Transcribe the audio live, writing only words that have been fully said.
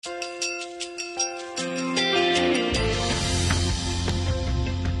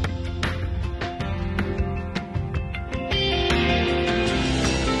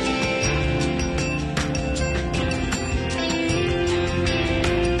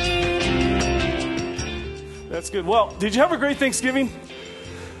That's good. Well, did you have a great Thanksgiving?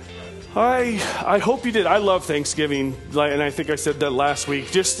 I hope you did. I love Thanksgiving, and I think I said that last week.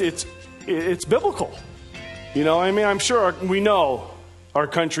 Just it's biblical. You know, I mean, I'm sure we know our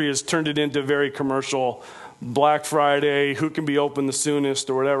country has turned it into very commercial. Black Friday, who can be open the soonest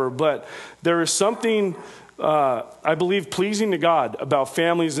or whatever. But there is something, I believe, pleasing to God about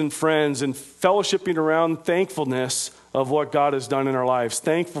families and friends and fellowshipping around thankfulness of what God has done in our lives.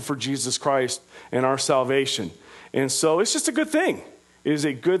 Thankful for Jesus Christ and our salvation. And so it's just a good thing. It is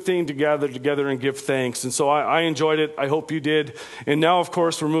a good thing to gather together and give thanks. And so I enjoyed it. I hope you did. And now, of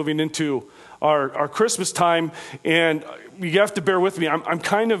course, we're moving into our Christmas time. And you have to bear with me. I'm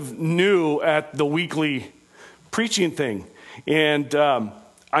kind of new at the weekly preaching thing. And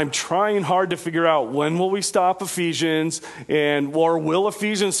I'm trying hard to figure out when will we stop Ephesians, or will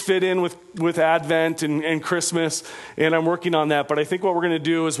Ephesians fit in with Advent and Christmas? And I'm working on that. But I think what we're going to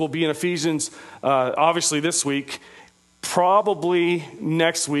do is we'll be in Ephesians, obviously this week, probably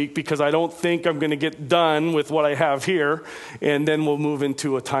next week, because I don't think I'm going to get done with what I have here. And then we'll move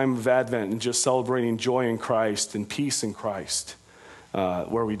into a time of Advent and just celebrating joy in Christ and peace in Christ,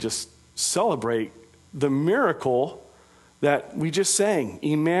 where we just celebrate the miracle that we just sang,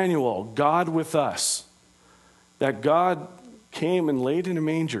 Emmanuel, God with us. That God came and laid in a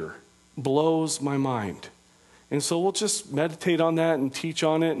manger blows my mind. And so we'll just meditate on that and teach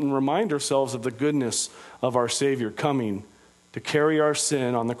on it and remind ourselves of the goodness of our Savior coming to carry our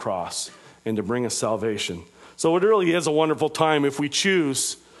sin on the cross and to bring us salvation. So it really is a wonderful time if we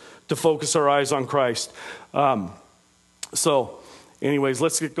choose to focus our eyes on Christ. So anyways,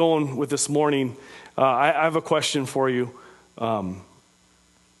 let's get going with this morning. I have a question for you. How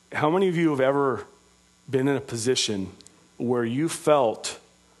many of you have ever been in a position where you felt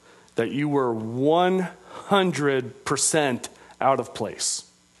that you were 100% out of place?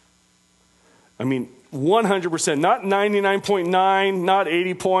 I mean, 100%, not 99.9, not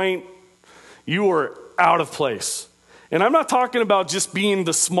 80 point. You were out of place. And I'm not talking about just being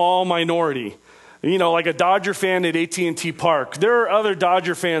the small minority. You know, like a Dodger fan at AT&T Park. There are other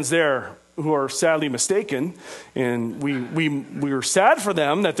Dodger fans there who are sadly mistaken, and we are sad for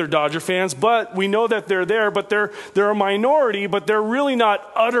them that they're Dodger fans, but we know that they're there, but they're a minority, but they're really not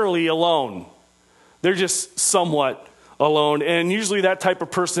utterly alone. They're just somewhat alone, and usually that type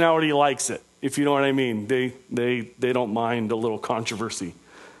of personality likes it, if you know what I mean. They don't mind a little controversy.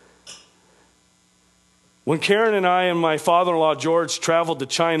 When Karen and I and my father-in-law George traveled to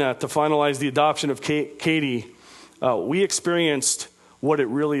China to finalize the adoption of Katie, we experienced what it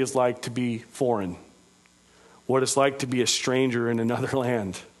really is like to be foreign, what it's like to be a stranger in another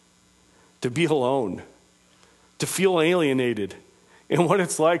land, to be alone, to feel alienated, and what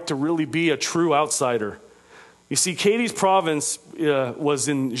it's like to really be a true outsider. You see, Katie's province was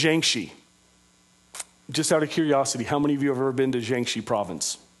in Jiangxi. Just out of curiosity, how many of you have ever been to Jiangxi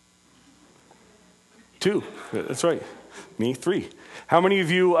province? 2, that's right. Me, 3. How many of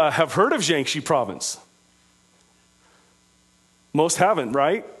you have heard of Jiangxi province? Most haven't,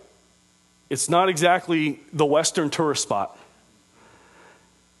 right? It's not exactly the Western tourist spot.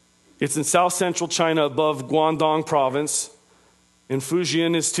 It's in south central China above Guangdong province, and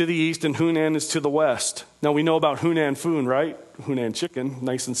Fujian is to the east and Hunan is to the west. Now we know about Hunan food, right? Hunan chicken,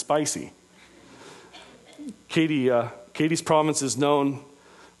 nice and spicy. Katie's province is known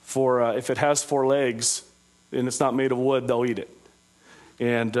for if it has 4 legs and it's not made of wood, they'll eat it.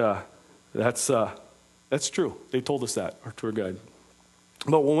 And that's true. They told us that, our tour guide.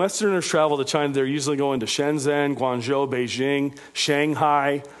 But when Westerners travel to China, they're usually going to Shenzhen, Guangzhou, Beijing,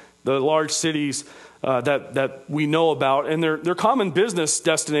 Shanghai, the large cities that we know about. And they're common business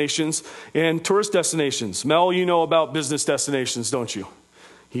destinations and tourist destinations. Mel, you know about business destinations, don't you?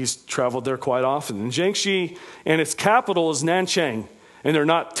 He's traveled there quite often. And Jiangxi and its capital is Nanchang. And they're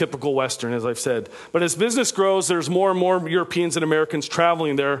not typical Western, as I've said. But as business grows, there's more and more Europeans and Americans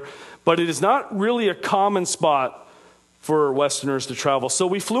traveling there. But it is not really a common spot for Westerners to travel. So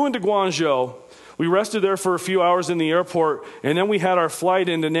we flew into Guangzhou. We rested there for a few hours in the airport. And then we had our flight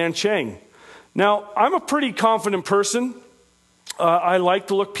into Nanchang. Now, I'm a pretty confident person. I like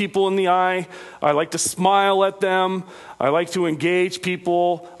to look people in the eye. I like to smile at them. I like to engage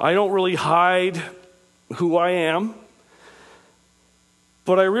people. I don't really hide who I am.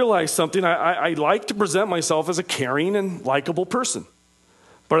 But I realized something. I like to present myself as a caring and likable person.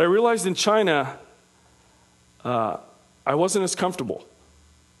 But I realized in China, I wasn't as comfortable.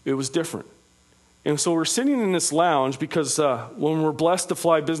 It was different. And so we're sitting in this lounge because when we're blessed to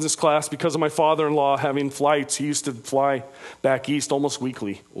fly business class, because of my father-in-law having flights, he used to fly back east almost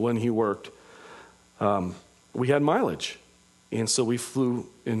weekly when he worked. We had mileage. And so we flew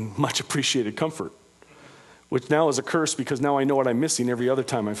in much appreciated comfort. which now is a curse because now I know what I'm missing every other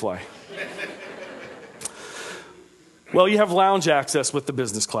time I fly. Well, you have lounge access with the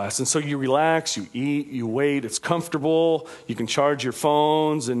business class, and so you relax, you eat, you wait, it's comfortable, you can charge your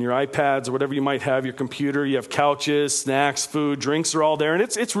phones and your iPads or whatever you might have, your computer, you have couches, snacks, food, drinks are all there, and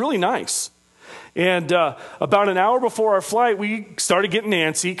it's really nice. And about an hour before our flight, we started getting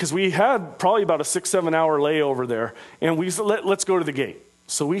antsy because we had probably about a 6-7 hour layover there, and we said, let's go to the gate.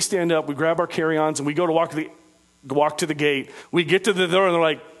 So we stand up, we grab our carry-ons, and we go to walk to the gate. We get to the door, and they're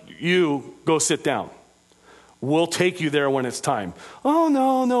like, you go sit down. We'll take you there when it's time. Oh,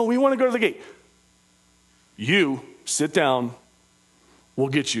 no, we want to go to the gate. You sit down. We'll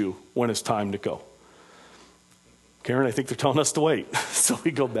get you when it's time to go. Karen, I think they're telling us to wait. So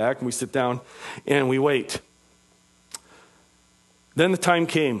we go back and we sit down and we wait. Then the time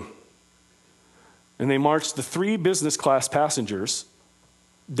came. And they marched the 3 business class passengers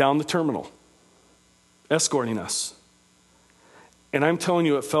down the terminal, escorting us. And I'm telling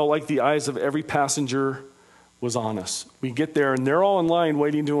you, it felt like the eyes of every passenger was on us. We get there, and they're all in line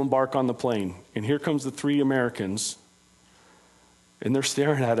waiting to embark on the plane. And here comes the 3 Americans, and they're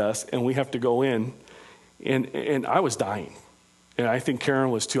staring at us, and we have to go in. And I was dying, and I think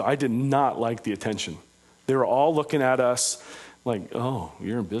Karen was too. I did not like the attention. They were all looking at us like, oh,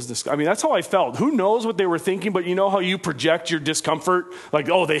 you're in business. I mean, that's how I felt. Who knows what they were thinking, but you know how you project your discomfort? Like,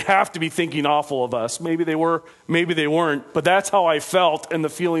 oh, they have to be thinking awful of us. Maybe they were, maybe they weren't, but that's how I felt, and the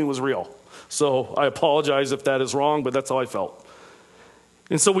feeling was real. So I apologize if that is wrong, but that's how I felt.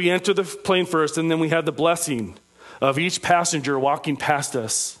 And so we entered the plane first, and then we had the blessing of each passenger walking past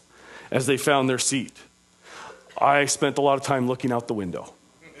us as they found their seat. I spent a lot of time looking out the window.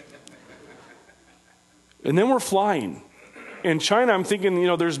 And then we're flying. In China, I'm thinking,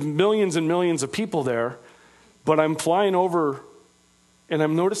 there's millions and millions of people there, but I'm flying over, and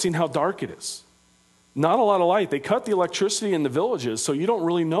I'm noticing how dark it is. Not a lot of light. They cut the electricity in the villages, so you don't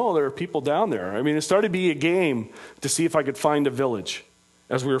really know there are people down there. I mean, it started to be a game to see if I could find a village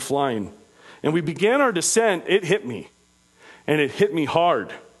as we were flying. And we began our descent. It hit me, and it hit me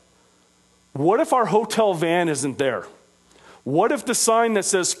hard. What if our hotel van isn't there? What if the sign that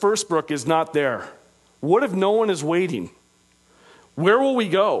says Firstbrook is not there? What if no one is waiting? Where will we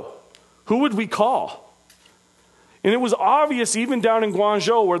go? Who would we call? And it was obvious, even down in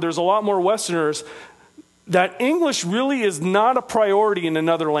Guangzhou, where there's a lot more Westerners, that English really is not a priority in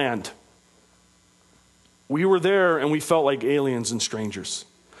another land. We were there and we felt like aliens and strangers.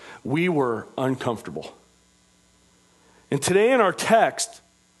 We were uncomfortable. And today in our text,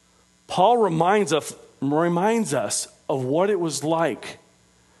 Paul reminds us of what it was like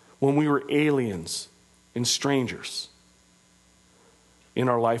when we were aliens and strangers in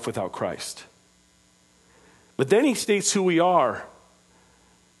our life without Christ. But then he states who we are,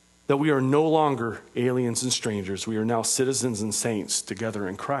 that we are no longer aliens and strangers. We are now citizens and saints together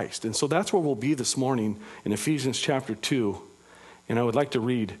in Christ. And so that's where we'll be this morning in Ephesians chapter 2. And I would like to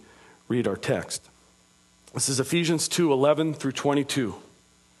read our text. This is Ephesians 2:11 through 22.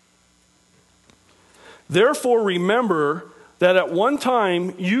 Therefore remember that at one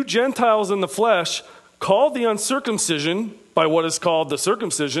time you Gentiles in the flesh, called the uncircumcision by what is called the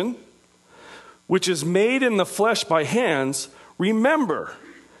circumcision, which is made in the flesh by hands, remember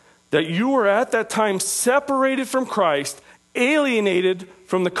that you were at that time separated from Christ, alienated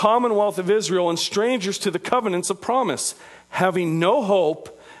from the commonwealth of Israel, and strangers to the covenants of promise, having no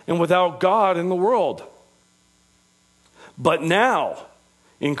hope and without God in the world. But now,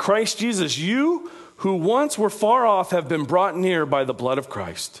 in Christ Jesus, you who once were far off have been brought near by the blood of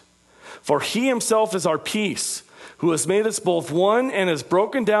Christ. For he himself is our peace, who has made us both one and has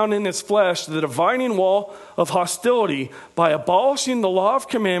broken down in his flesh the dividing wall of hostility by abolishing the law of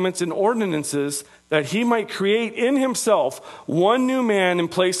commandments and ordinances, that he might create in himself one new man in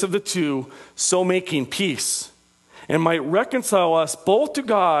place of the two, so making peace, and might reconcile us both to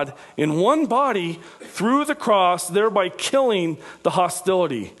God in one body through the cross, thereby killing the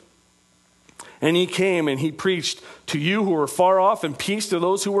hostility. And he came and he preached to you who were far off and peace to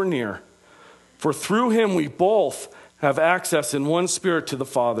those who were near. For through him we both have access in one spirit to the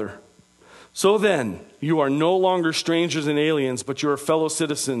Father. So then, you are no longer strangers and aliens, but you are fellow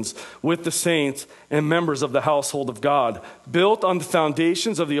citizens with the saints and members of the household of God, built on the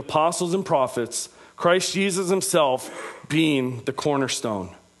foundations of the apostles and prophets, Christ Jesus himself being the cornerstone,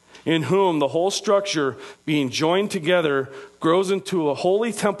 in whom the whole structure, being joined together, grows into a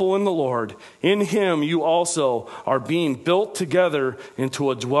holy temple in the Lord. In him you also are being built together into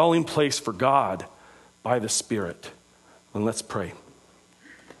a dwelling place for God by the Spirit. And let's pray.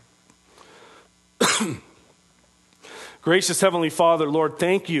 Gracious Heavenly Father, Lord,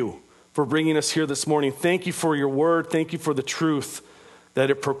 thank you for bringing us here this morning. Thank you for your word. Thank you for the truth that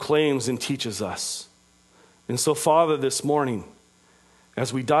it proclaims and teaches us. And so, Father, this morning,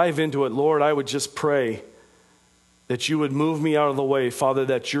 as we dive into it, Lord, I would just pray that you would move me out of the way, Father,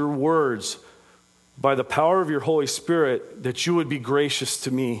 that your words, by the power of your Holy Spirit, that you would be gracious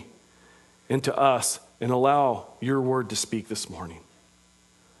to me and to us and allow your word to speak this morning.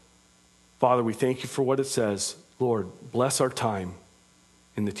 Father, we thank you for what it says. Lord, bless our time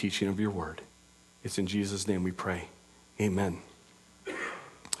in the teaching of your word. It's in Jesus' name we pray. Amen.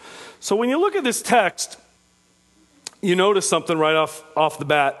 So when you look at this text, you notice something right off the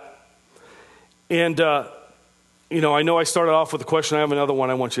bat. And, I know I started off with a question. I have another one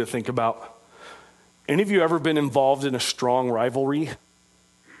I want you to think about. Any of you ever been involved in a strong rivalry?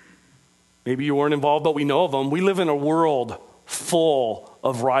 Maybe you weren't involved, but we know of them. We live in a world full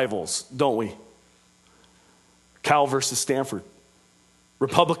of rivals, don't we? Cal versus Stanford.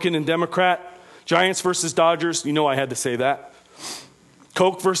 Republican and Democrat. Giants versus Dodgers. You know I had to say that.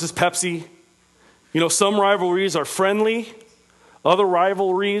 Coke versus Pepsi. Some rivalries are friendly. Other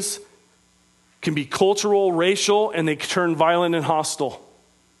rivalries can be cultural, racial, and they turn violent and hostile.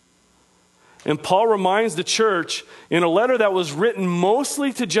 And Paul reminds the church in a letter that was written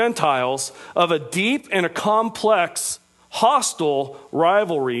mostly to Gentiles of a deep and a complex, hostile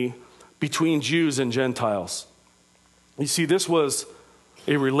rivalry between Jews and Gentiles. You see, this was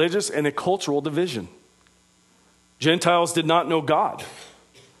a religious and a cultural division. Gentiles did not know God,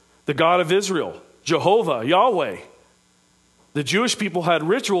 the God of Israel, Jehovah, Yahweh. The Jewish people had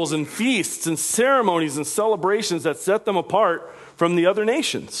rituals and feasts and ceremonies and celebrations that set them apart from the other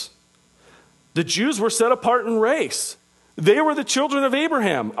nations. The Jews were set apart in race. They were the children of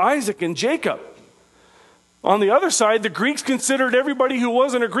Abraham, Isaac, and Jacob. On the other side, the Greeks considered everybody who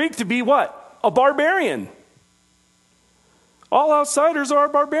wasn't a Greek to be what? A barbarian. All outsiders are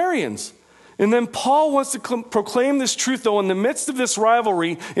barbarians. And then Paul wants to proclaim this truth, though, in the midst of this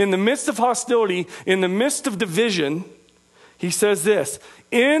rivalry, in the midst of hostility, in the midst of division. He says this: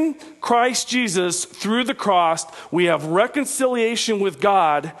 in Christ Jesus, through the cross, we have reconciliation with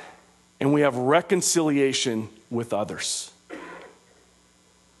God and we have reconciliation with others.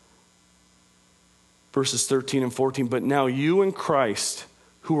 Verses 13 and 14, but now you in Christ,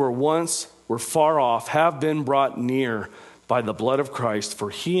 who were far off, have been brought near by the blood of Christ, for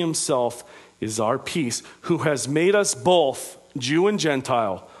he himself is our peace, who has made us both, Jew and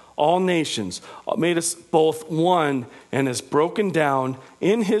Gentile, all nations, made us both one, and has broken down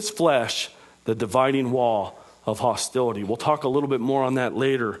in his flesh the dividing wall of hostility. We'll talk a little bit more on that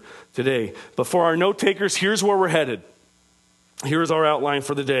later today. But for our note takers, here's where we're headed. Here's our outline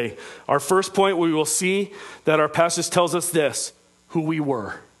for the day. Our first point, we will see that our passage tells us this: who we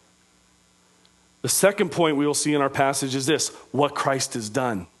were. The second point we will see in our passage is this: what Christ has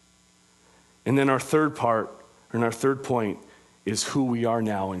done. And then our third point is who we are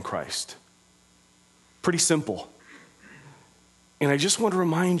now in Christ. Pretty simple. And I just want to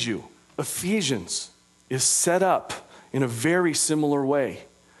remind you, Ephesians is set up in a very similar way.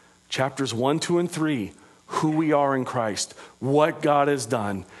 Chapters 1, 2, and 3, who we are in Christ, what God has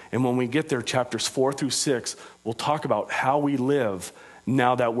done. And when we get there, chapters 4 through 6, we'll talk about how we live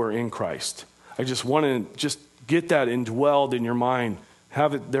now that we're in Christ. I just want to just get that indwelled in your mind.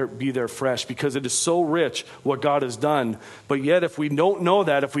 Have it be there fresh, because it is so rich what God has done. But yet, if we don't know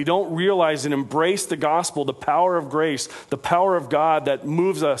that, if we don't realize and embrace the gospel, the power of grace, the power of God that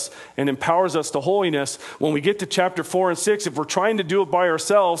moves us and empowers us to holiness, when we get to chapter 4 and 6, if we're trying to do it by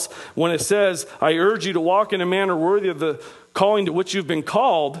ourselves, when it says, I urge you to walk in a manner worthy of the calling to which you've been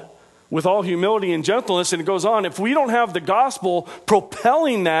called, with all humility and gentleness, and it goes on, if we don't have the gospel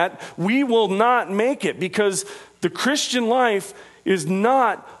propelling that, we will not make it, because the Christian life is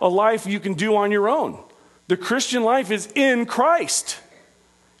not a life you can do on your own. The Christian life is in Christ.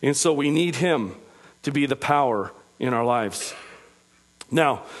 And so we need him to be the power in our lives.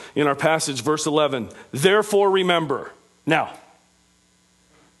 Now, in our passage, verse 11, therefore remember. Now,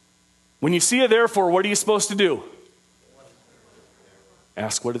 when you see a therefore, what are you supposed to do?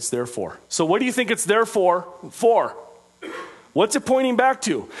 Ask what it's there for. So what do you think it's there for? What's it pointing back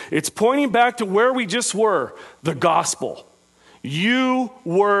to? It's pointing back to where we just were, the gospel. You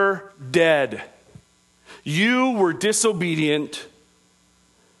were dead. You were disobedient.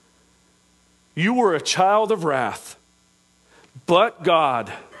 You were a child of wrath. But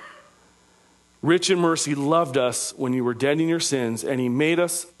God, rich in mercy, loved us when you were dead in your sins, and he made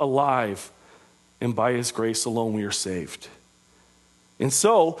us alive. And by his grace alone we are saved. And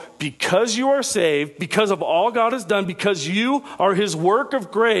so, because you are saved, because of all God has done, because you are his work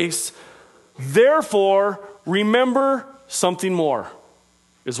of grace, therefore remember something more.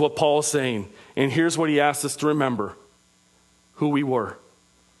 is what Paul is saying. And here's what he asks us to remember: who we were.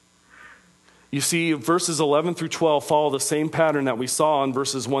 You see, verses 11 through 12 follow the same pattern that we saw in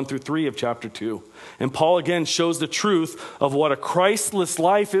verses 1 through 3 of chapter 2. And Paul again shows the truth of what a Christless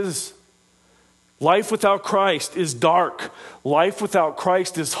life is. Life without Christ is dark. Life without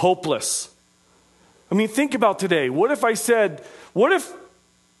Christ is hopeless. I mean, think about today. What if I said, I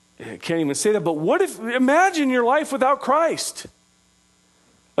can't even say that, but imagine your life without Christ.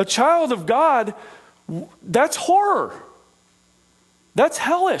 A child of God, that's horror. That's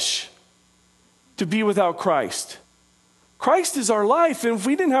hellish to be without Christ. Christ is our life, and if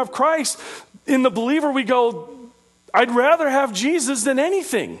we didn't have Christ, in the believer we go, I'd rather have Jesus than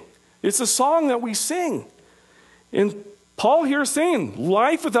anything. It's a song that we sing. And Paul here is saying,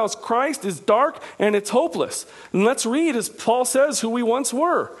 life without Christ is dark and it's hopeless. And let's read, as Paul says, who we once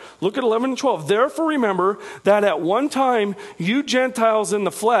were. Look at 11 and 12. Therefore remember that at one time you Gentiles in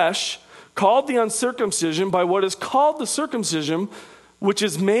the flesh, called the uncircumcision by what is called the circumcision, which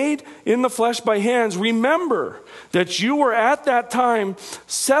is made in the flesh by hands, remember that you were at that time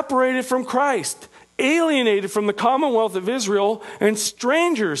separated from Christ, alienated from the commonwealth of Israel, and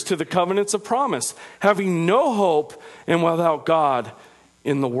strangers to the covenants of promise, having no hope and without God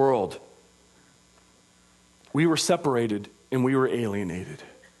in the world. We were separated and we were alienated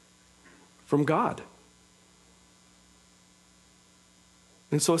from God.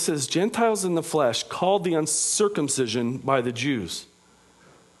 And so it says, Gentiles in the flesh, called the uncircumcision by the Jews.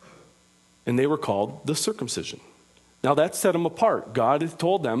 And they were called the circumcision. Now that set them apart. God had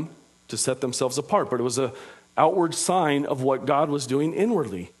told them to set themselves apart, but it was an outward sign of what God was doing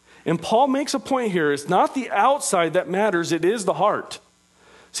inwardly. And Paul makes a point here. It's not the outside that matters, it is the heart.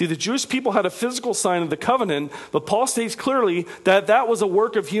 See, the Jewish people had a physical sign of the covenant, but Paul states clearly that that was a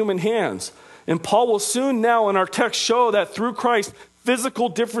work of human hands. And Paul will soon now in our text show that through Christ, physical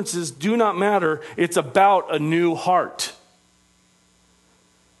differences do not matter. It's about a new heart.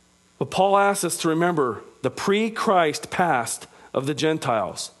 But Paul asks us to remember the pre-Christ past of the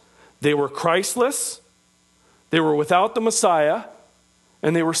Gentiles. They were Christless, they were without the Messiah,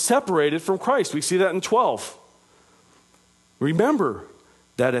 and they were separated from Christ. We see that in 12. Remember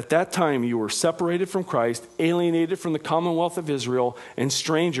that at that time you were separated from Christ, alienated from the commonwealth of Israel, and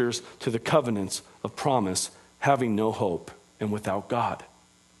strangers to the covenants of promise, having no hope and without God.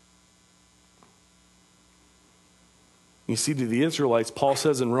 You see, to the Israelites, Paul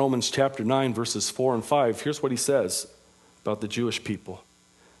says in Romans chapter 9, verses 4 and 5, here's what he says about the Jewish people.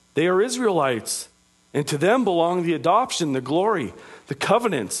 They are Israelites, and to them belong the adoption, the glory, the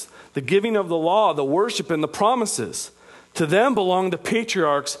covenants, the giving of the law, the worship, and the promises. To them belong the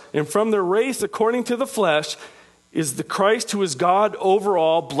patriarchs, and from their race, according to the flesh, is the Christ who is God over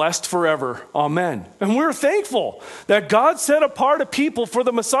all, blessed forever. Amen. And we're thankful that God set apart a people for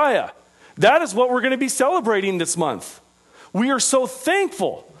the Messiah. That is what we're going to be celebrating this month. We are so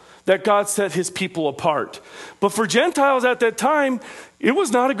thankful that God set his people apart. But for Gentiles at that time, it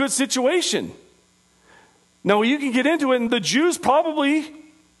was not a good situation. Now, you can get into it, and the Jews probably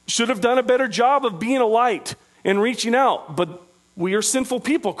should have done a better job of being a light and reaching out. But we are sinful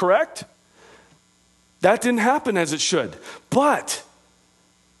people, correct? That didn't happen as it should. But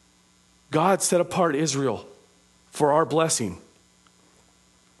God set apart Israel for our blessing.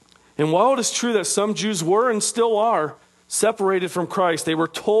 And while it is true that some Jews were and still are separated from Christ, they were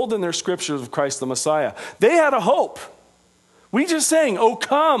told in their scriptures of Christ the Messiah. They had a hope. We just sang, O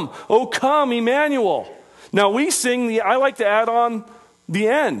come, Emmanuel. Now we sing I like to add on the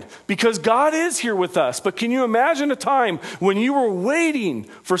end, because God is here with us. But can you imagine a time when you were waiting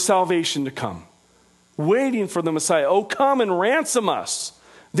for salvation to come? Waiting for the Messiah. Oh, come and ransom us.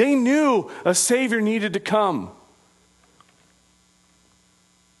 They knew a Savior needed to come.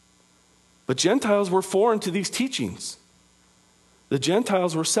 But Gentiles were foreign to these teachings. The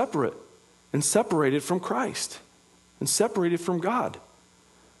Gentiles were separate and separated from Christ and separated from God.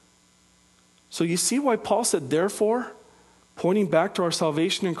 So you see why Paul said, therefore, pointing back to our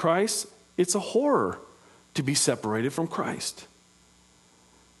salvation in Christ, it's a horror to be separated from Christ.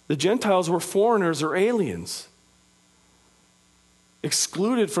 The Gentiles were foreigners or aliens,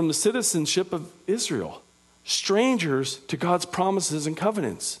 excluded from the citizenship of Israel, strangers to God's promises and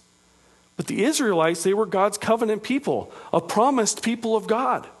covenants. But the Israelites, they were God's covenant people, a promised people of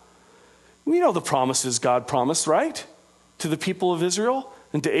God. We know the promises God promised, right? To the people of Israel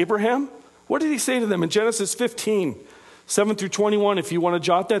and to Abraham. What did he say to them in Genesis 15, 7 through 21, if you want to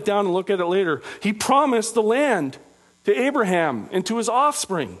jot that down and look at it later? He promised the land to Abraham and to his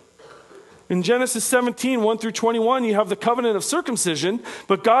offspring. In Genesis 17, 1 through 21, you have the covenant of circumcision,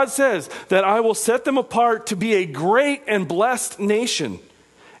 but God says that I will set them apart to be a great and blessed nation.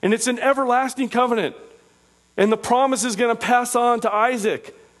 And it's an everlasting covenant. And the promise is going to pass on to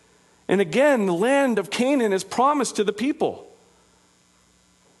Isaac. And again, the land of Canaan is promised to the people.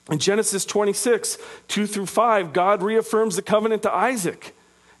 In Genesis 26, 2-5, God reaffirms the covenant to Isaac.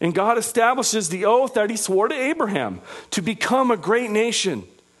 And God establishes the oath that he swore to Abraham to become a great nation.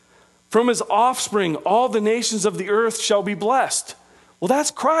 From his offspring, all the nations of the earth shall be blessed. Well,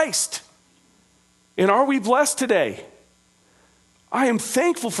 that's Christ. And are we blessed today? I am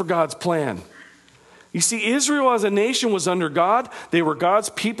thankful for God's plan. You see, Israel as a nation was under God. They were God's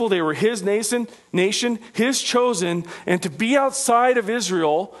people. They were his nation, his chosen. And to be outside of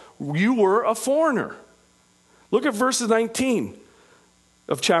Israel, you were a foreigner. Look at verses 19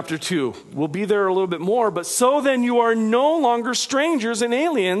 of chapter 2. We'll be there a little bit more. But so then you are no longer strangers and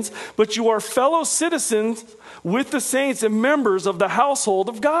aliens, but you are fellow citizens with the saints and members of the household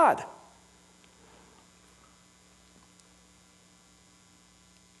of God.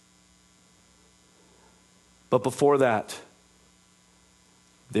 But before that,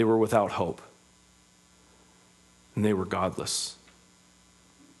 they were without hope. And they were godless.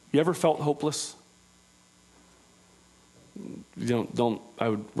 You ever felt hopeless? I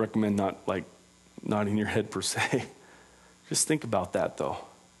would recommend not nodding your head per se. Just think about that though.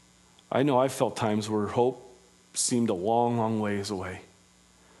 I know I felt times where hope seemed a long, long ways away.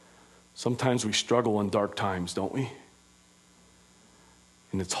 Sometimes we struggle in dark times, don't we?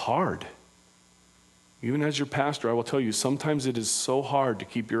 And it's hard. Even as your pastor, I will tell you, sometimes it is so hard to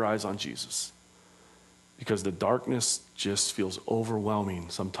keep your eyes on Jesus because the darkness just feels overwhelming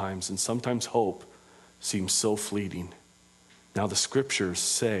sometimes, and sometimes hope seems so fleeting. Now, the scriptures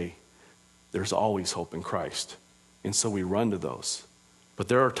say there's always hope in Christ, and so we run to those. But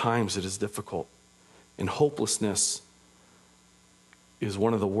there are times it is difficult, and hopelessness is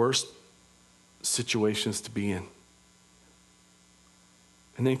one of the worst situations to be in.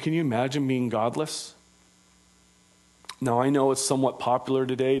 And then can you imagine being godless? Now, I know it's somewhat popular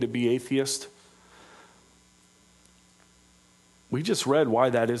today to be atheist. We just read why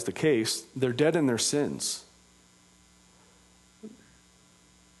that is the case. They're dead in their sins.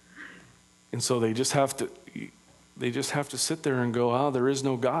 And so they just have to sit there and go, there is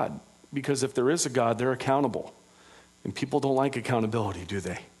no God. Because if there is a God, they're accountable. And people don't like accountability, do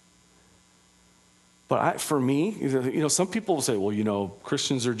they? But for me, some people will say, well,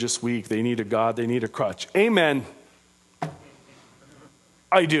 Christians are just weak. They need a God. They need a crutch. Amen.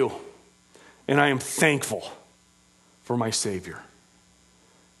 I do. And I am thankful for my Savior.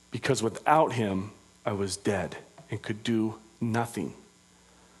 Because without him, I was dead and could do nothing.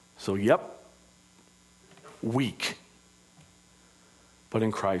 So, weak. But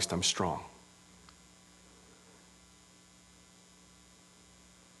in Christ, I'm strong.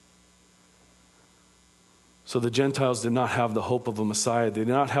 So the Gentiles did not have the hope of a Messiah. They did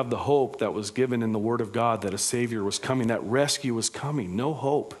not have the hope that was given in the Word of God that a Savior was coming, that rescue was coming. No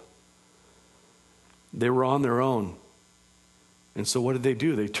hope. They were on their own. And so what did they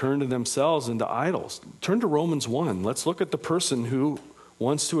do? They turned to themselves and to idols. Turn to Romans 1. Let's look at the person who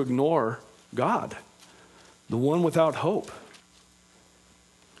wants to ignore God, the one without hope.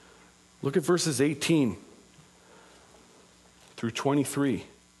 Look at verses 18 through 23.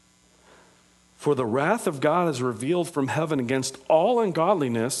 For the wrath of God is revealed from heaven against all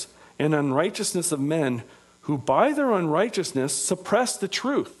ungodliness and unrighteousness of men who by their unrighteousness suppress the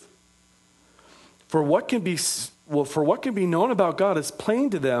truth. For what can be known about God is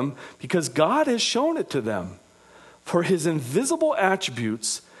plain to them because God has shown it to them. For his invisible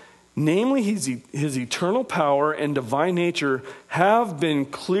attributes, namely his eternal power and divine nature, have been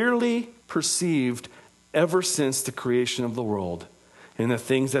clearly perceived ever since the creation of the world and the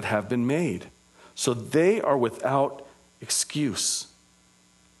things that have been made. So they are without excuse.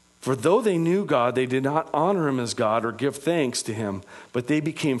 For though they knew God, they did not honor him as God or give thanks to him, but they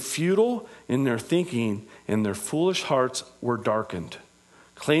became futile in their thinking, and their foolish hearts were darkened.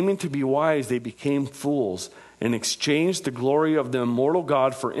 Claiming to be wise, they became fools and exchanged the glory of the immortal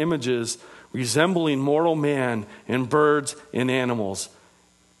God for images resembling mortal man and birds and animals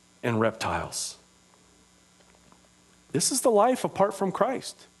and reptiles. This is the life apart from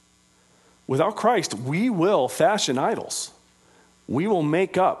Christ. Without Christ, we will fashion idols. We will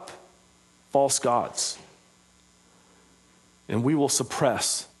make up false gods. And we will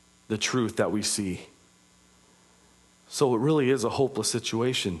suppress the truth that we see. So it really is a hopeless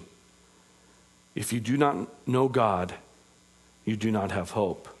situation. If you do not know God, you do not have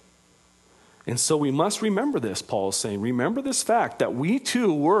hope. And so we must remember this, Paul is saying. Remember this fact that we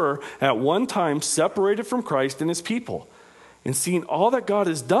too were at one time separated from Christ and his people. And seeing all that God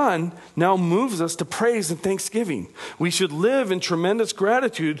has done now moves us to praise and thanksgiving. We should live in tremendous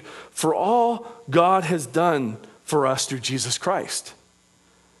gratitude for all God has done for us through Jesus Christ.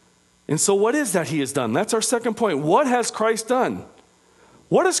 And so what is that he has done? That's our second point. What has Christ done?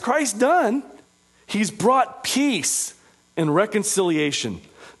 What has Christ done? He's brought peace and reconciliation.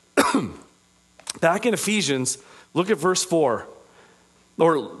 Back in Ephesians, look at verse 4.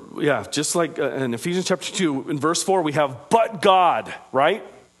 Or, just like in Ephesians chapter 2, in verse 4, we have, but God, right?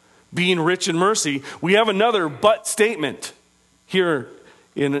 Being rich in mercy. We have another but statement here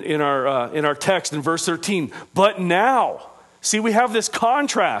in our text in verse 13. But now, see, we have this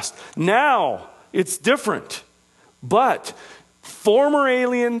contrast. Now, it's different. But, former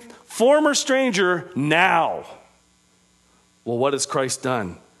alien, former stranger, now. Well, what has Christ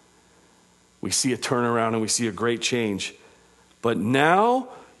done? We see a turnaround and we see a great change. But now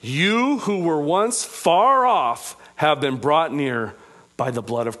you who were once far off have been brought near by the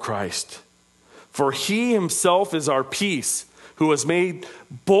blood of Christ. For he himself is our peace, who has made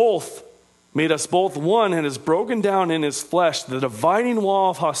us both one, and has broken down in his flesh the dividing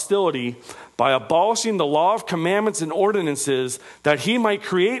wall of hostility by abolishing the law of commandments and ordinances, that he might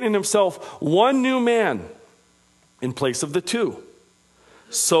create in himself one new man in place of the two,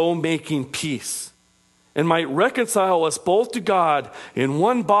 so making peace, and might reconcile us both to God in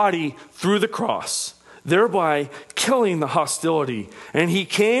one body through the cross, thereby killing the hostility. And he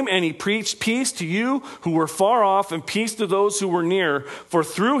came and he preached peace to you who were far off and peace to those who were near. For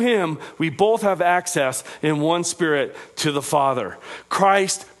through him we both have access in one spirit to the Father.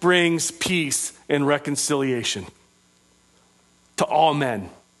 Christ brings peace and reconciliation to all men,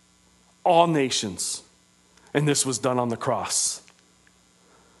 all nations. And this was done on the cross.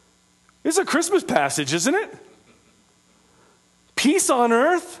 It's a Christmas passage, isn't it? Peace on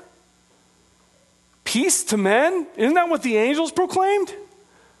earth. Peace to men. Isn't that what the angels proclaimed?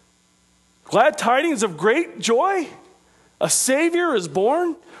 Glad tidings of great joy. A Savior is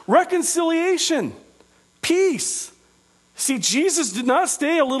born. Reconciliation. Peace. See, Jesus did not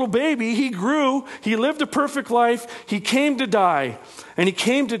stay a little baby. He grew. He lived a perfect life. He came to die. And he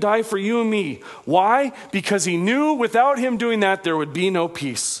came to die for you and me. Why? Because he knew without him doing that, there would be no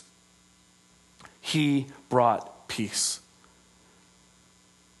peace. He brought peace.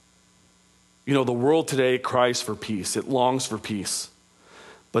 You know, the world today cries for peace. It longs for peace.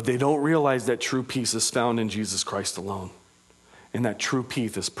 But they don't realize that true peace is found in Jesus Christ alone. And that true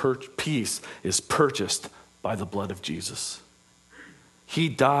peace is purchased by the blood of Jesus. He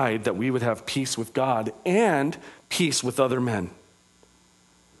died that we would have peace with God and peace with other men.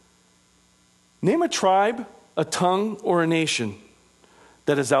 Name a tribe, a tongue, or a nation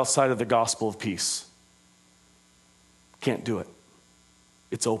that is outside of the gospel of peace. Can't do it.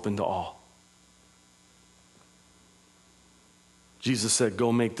 It's open to all. Jesus said,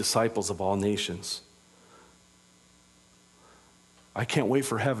 go make disciples of all nations. I can't wait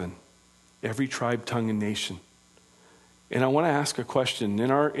for heaven. Every tribe, tongue, and nation. And I want to ask a question.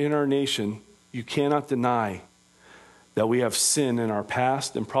 In our nation, you cannot deny that we have sin in our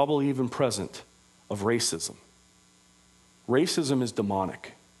past and probably even present of racism. Racism is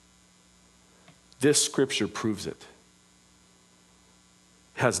demonic. This scripture proves it.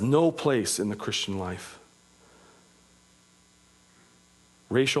 It has no place in the Christian life.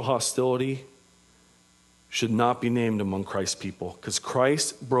 Racial hostility should not be named among Christ's people, because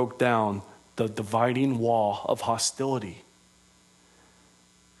Christ broke down the dividing wall of hostility.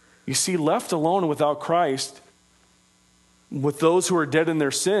 You see, left alone without Christ, with those who are dead in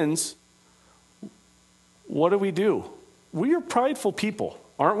their sins, what do? We are prideful people,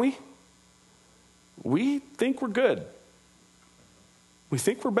 aren't we? We think we're good. We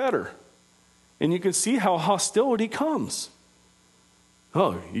think we're better. And you can see how hostility comes.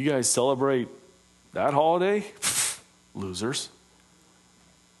 Oh, you guys celebrate that holiday? Losers.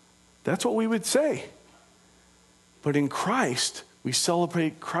 That's what we would say. But in Christ, we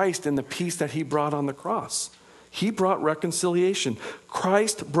celebrate Christ and the peace that he brought on the cross. He brought reconciliation.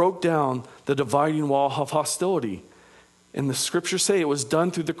 Christ broke down the dividing wall of hostility. And the scriptures say it was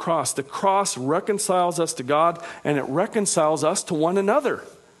done through the cross. The cross reconciles us to God, and it reconciles us to one another.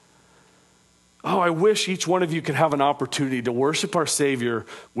 Oh, I wish each one of you could have an opportunity to worship our Savior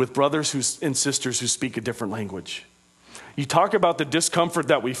with brothers and sisters who speak a different language. You talk about the discomfort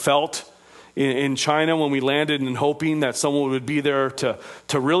that we felt in China when we landed, and hoping that someone would be there to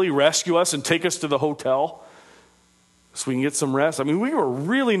really rescue us and take us to the hotel so we can get some rest. I mean, we were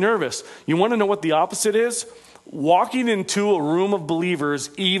really nervous. You want to know what the opposite is? Walking into a room of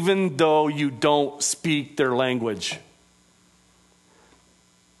believers even though you don't speak their language.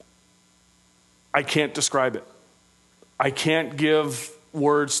 I can't describe it. I can't give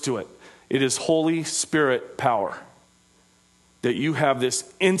words to it. It is Holy Spirit power. That you have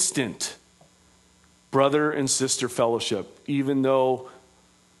this instant brother and sister fellowship, even though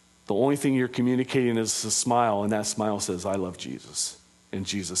the only thing you're communicating is a smile, and that smile says, I love Jesus, and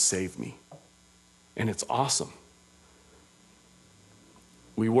Jesus saved me. And it's awesome.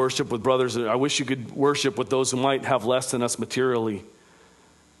 We worship with brothers. I wish you could worship with those who might have less than us materially.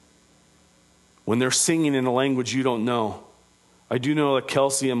 When they're singing in a language you don't know. I do know that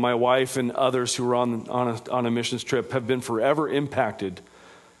Kelsey and my wife and others who were on a missions trip have been forever impacted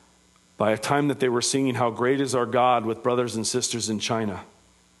by a time that they were singing How Great Is Our God with brothers and sisters in China.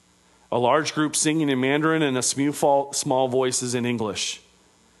 A large group singing in Mandarin and a few small voices in English.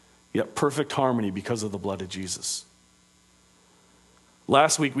 Yet perfect harmony because of the blood of Jesus.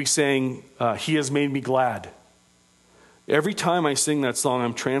 Last week we sang, He Has Made Me Glad. Every time I sing that song,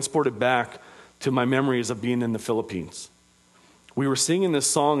 I'm transported back to my memories of being in the Philippines. We were singing this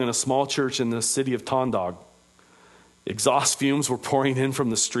song in a small church in the city of Tondog. Exhaust fumes were pouring in from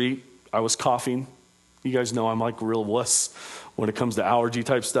the street. I was coughing. You guys know I'm like a real wuss when it comes to allergy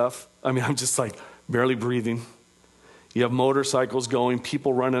type stuff. I mean, I'm just like barely breathing. You have motorcycles going,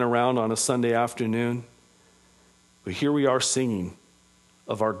 people running around on a Sunday afternoon. But here we are singing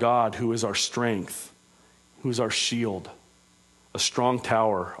of our God who is our strength, who is our shield, a strong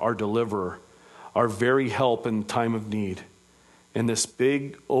tower, our deliverer, our very help in time of need. And this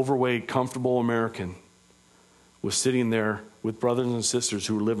big, overweight, comfortable American was sitting there with brothers and sisters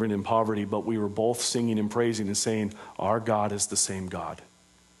who were living in poverty, but we were both singing and praising and saying, our God is the same God.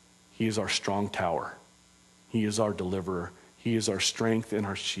 He is our strong tower. He is our deliverer. He is our strength and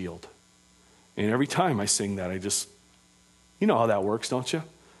our shield. And every time I sing that, you know how that works, don't you?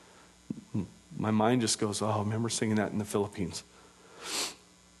 My mind just goes, oh, I remember singing that in the Philippines.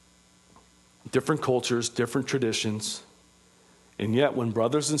 Different cultures, different traditions. And yet, when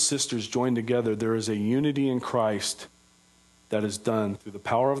brothers and sisters join together, there is a unity in Christ that is done through the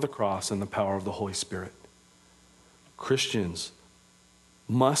power of the cross and the power of the Holy Spirit. Christians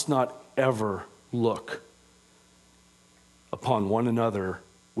must not ever look upon one another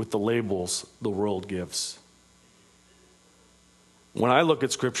with the labels the world gives. When I look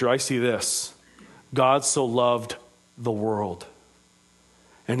at Scripture, I see this. God so loved the world.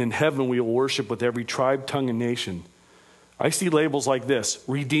 And in heaven, we will worship with every tribe, tongue, and nation. I see labels like this: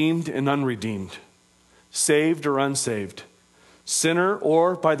 redeemed and unredeemed, saved or unsaved, sinner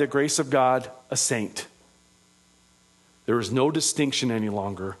or, by the grace of God, a saint. There is no distinction any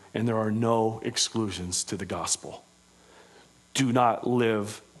longer, and there are no exclusions to the gospel. Do not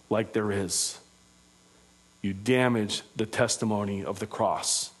live like there is. You damage the testimony of the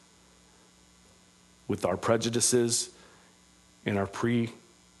cross with our prejudices and our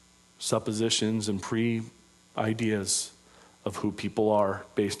presuppositions and pre-ideas of who people are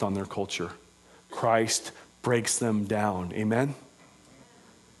based on their culture. Christ breaks them down. Amen?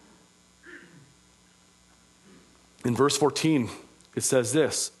 In verse 14, it says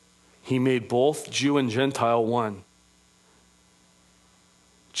this: He made both Jew and Gentile one.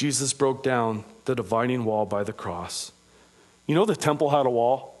 Jesus broke down the dividing wall by the cross. You know the temple had a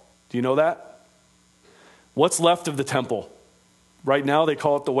wall? Do you know that? What's left of the temple? Right now they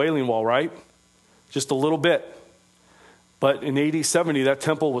call it the Wailing Wall, right? Just a little bit. But in AD 70, that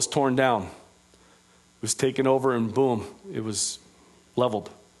temple was torn down. It was taken over and boom, it was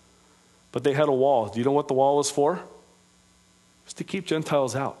leveled. But they had a wall. Do you know what the wall was for? It was to keep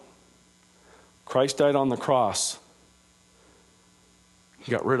Gentiles out. Christ died on the cross.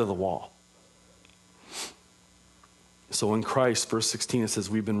 He got rid of the wall. So in Christ, verse 16, it says,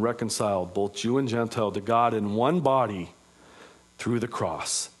 we've been reconciled, both Jew and Gentile, to God in one body through the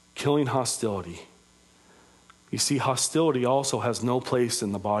cross, killing hostility. You see, hostility also has no place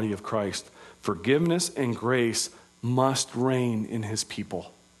in the body of Christ. Forgiveness and grace must reign in his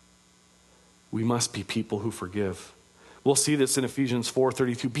people. We must be people who forgive. We'll see this in Ephesians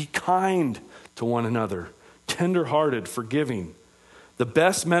 4:32. Be kind to one another, tender-hearted, forgiving. The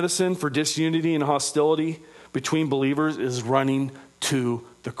best medicine for disunity and hostility between believers is running to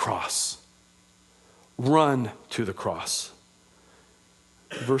the cross. Run to the cross.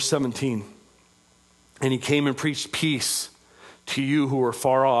 Verse 17. And he came and preached peace to you who were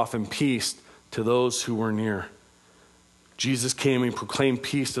far off and peace to those who were near. Jesus came and proclaimed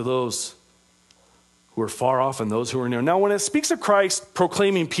peace to those who are far off and those who are near. Now, when it speaks of Christ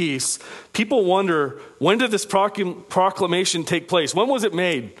proclaiming peace, people wonder, when did this proclamation take place? When was it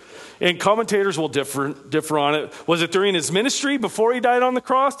made? And commentators will differ on it. Was it during his ministry before he died on the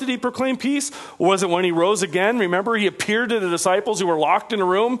cross? Did he proclaim peace? Or was it when he rose again? Remember, he appeared to the disciples who were locked in a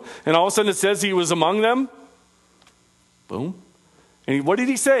room, and all of a sudden it says he was among them. Boom. And what did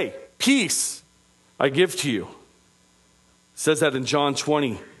he say? Peace I give to you. It says that in John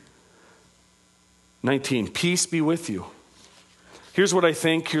 20:19. Peace be with you. Here's what I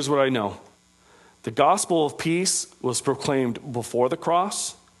think. Here's what I know. The gospel of peace was proclaimed before the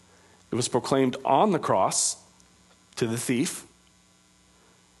cross. It was proclaimed on the cross to the thief.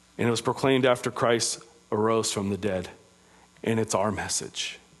 And it was proclaimed after Christ arose from the dead. And it's our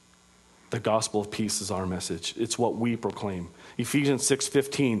message. The gospel of peace is our message. It's what we proclaim. Ephesians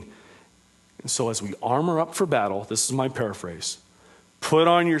 6:15. And so as we armor up for battle, this is my paraphrase, put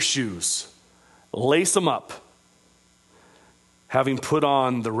on your shoes, lace them up, having put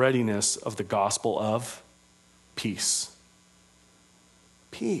on the readiness of the gospel of peace.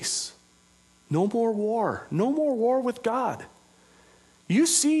 Peace. No more war. No more war with God. You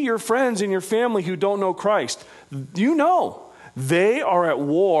see your friends and your family who don't know Christ. You know they are at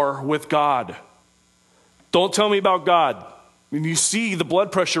war with God. Don't tell me about God. When you see the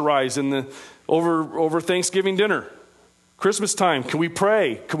blood pressure rise over Thanksgiving dinner, Christmas time, can we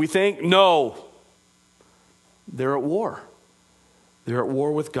pray? Can we thank? No. They're at war. They're at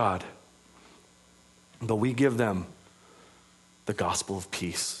war with God. But we give them the gospel of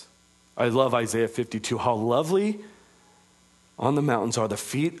peace. I love Isaiah 52. How lovely on the mountains are the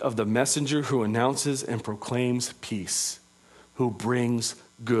feet of the messenger who announces and proclaims peace, who brings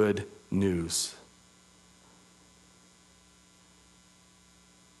good news.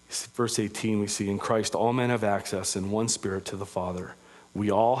 Verse 18, we see, in Christ all men have access in one spirit to the Father. We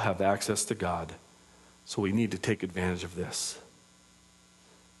all have access to God, so we need to take advantage of this.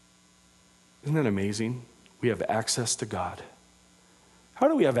 Isn't that amazing? We have access to God. How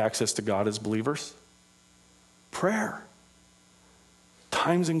do we have access to God as believers? Prayer.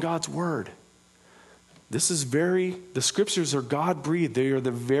 Times in God's word. The scriptures are God-breathed. They are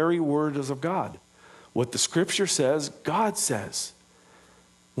the very words of God. What the scripture says, God says.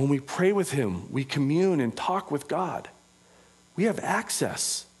 When we pray with him, we commune and talk with God. We have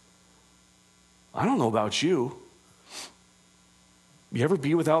access. I don't know about you. You ever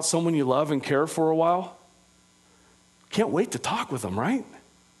be without someone you love and care for a while? Can't wait to talk with them, right?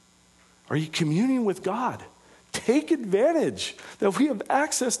 Are you communing with God? Take advantage that we have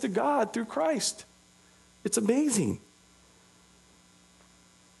access to God through Christ. It's amazing.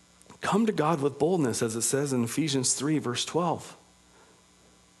 Come to God with boldness, as it says in Ephesians 3, verse 12.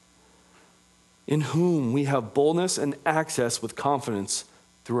 In whom we have boldness and access with confidence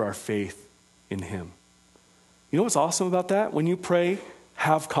through our faith in him. You know what's awesome about that? When you pray,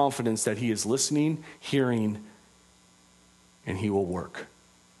 have confidence that he is listening, hearing, and he will work.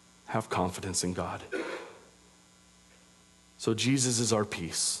 Have confidence in God. So Jesus is our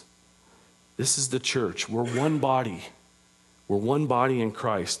peace. This is the church. We're one body. We're one body in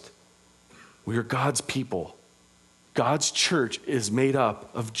Christ. We are God's people. God's church is made up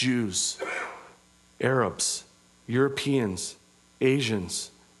of Jews, Arabs, Europeans,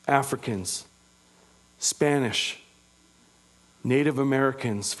 Asians, Africans, Spanish, Native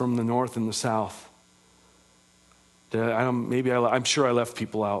Americans from the north and the south. I'm sure I left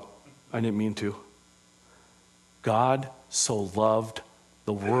people out. I didn't mean to. God so loved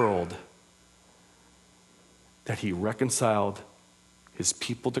the world that he reconciled his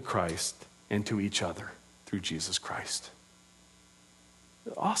people to Christ and to each other through Jesus Christ.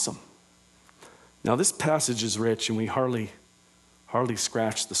 Awesome. Now this passage is rich and we hardly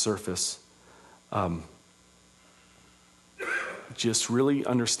scratched the surface. Just really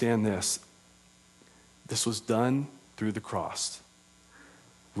understand this. This was done through the cross.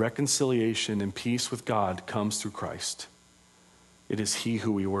 Reconciliation and peace with God comes through Christ. It is he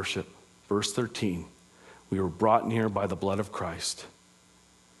who we worship. Verse 13, we were brought near by the blood of Christ.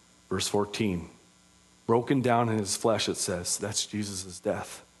 Verse 14, broken down in his flesh, it says. That's Jesus'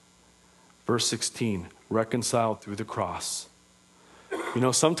 death. Verse 16, reconciled through the cross. You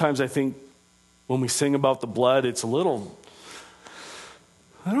know, sometimes I think when we sing about the blood, it's a little,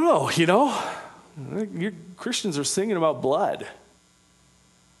 I don't know, you know. Christians are singing about blood.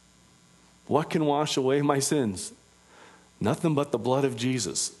 What can wash away my sins? Nothing but the blood of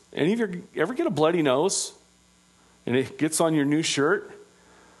Jesus. Any of you ever get a bloody nose and it gets on your new shirt?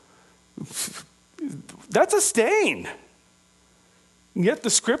 That's a stain. Yet the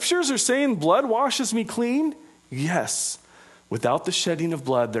scriptures are saying blood washes me clean. Yes. Without the shedding of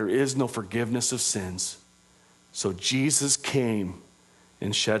blood, there is no forgiveness of sins. So Jesus came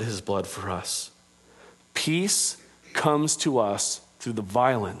and shed his blood for us. Peace comes to us through the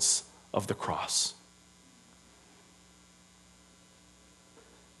violence of the cross.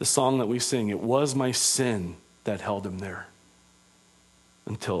 The song that we sing, it was my sin that held him there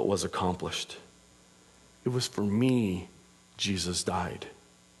until it was accomplished. It was for me Jesus died.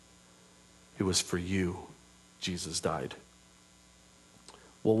 It was for you Jesus died.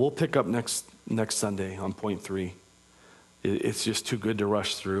 Well, we'll pick up next Sunday on point 3. It's just too good to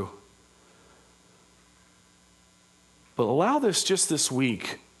rush through. But allow this just this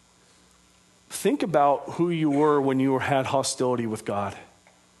week. Think about who you were when you had hostility with God.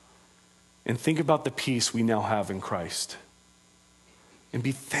 And think about the peace we now have in Christ. And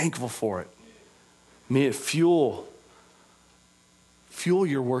be thankful for it. May it fuel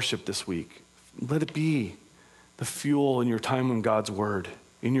your worship this week. Let it be the fuel in your time in God's word,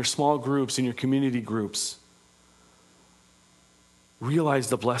 in your small groups, in your community groups. Realize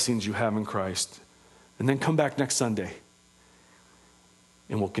the blessings you have in Christ. And then come back next Sunday.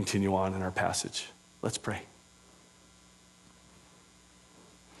 And we'll continue on in our passage. Let's pray.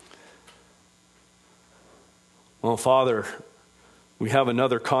 Well, Father, we have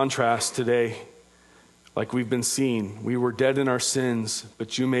another contrast today. Like we've been seeing, we were dead in our sins,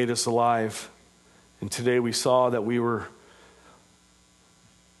 but you made us alive. And today we saw that we were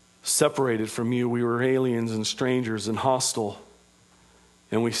separated from you. We were aliens and strangers and hostile.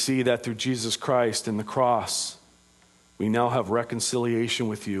 And we see that through Jesus Christ and the cross, we now have reconciliation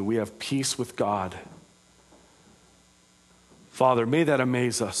with you. We have peace with God. Father, may that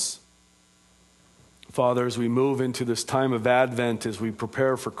amaze us. Father, as we move into this time of Advent, as we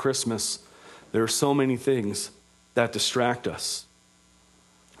prepare for Christmas, there are so many things that distract us,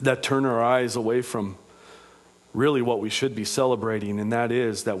 that turn our eyes away from really what we should be celebrating, and that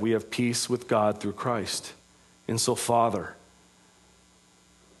is that we have peace with God through Christ. And so, Father,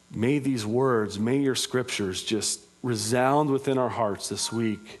 may these words, may your scriptures just resound within our hearts this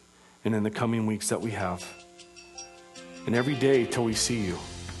week and in the coming weeks that we have. And every day till we see you.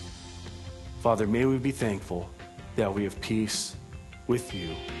 Father, may we be thankful that we have peace with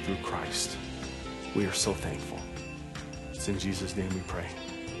you through Christ. We are so thankful. It's in Jesus' name we pray.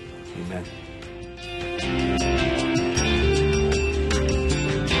 Amen.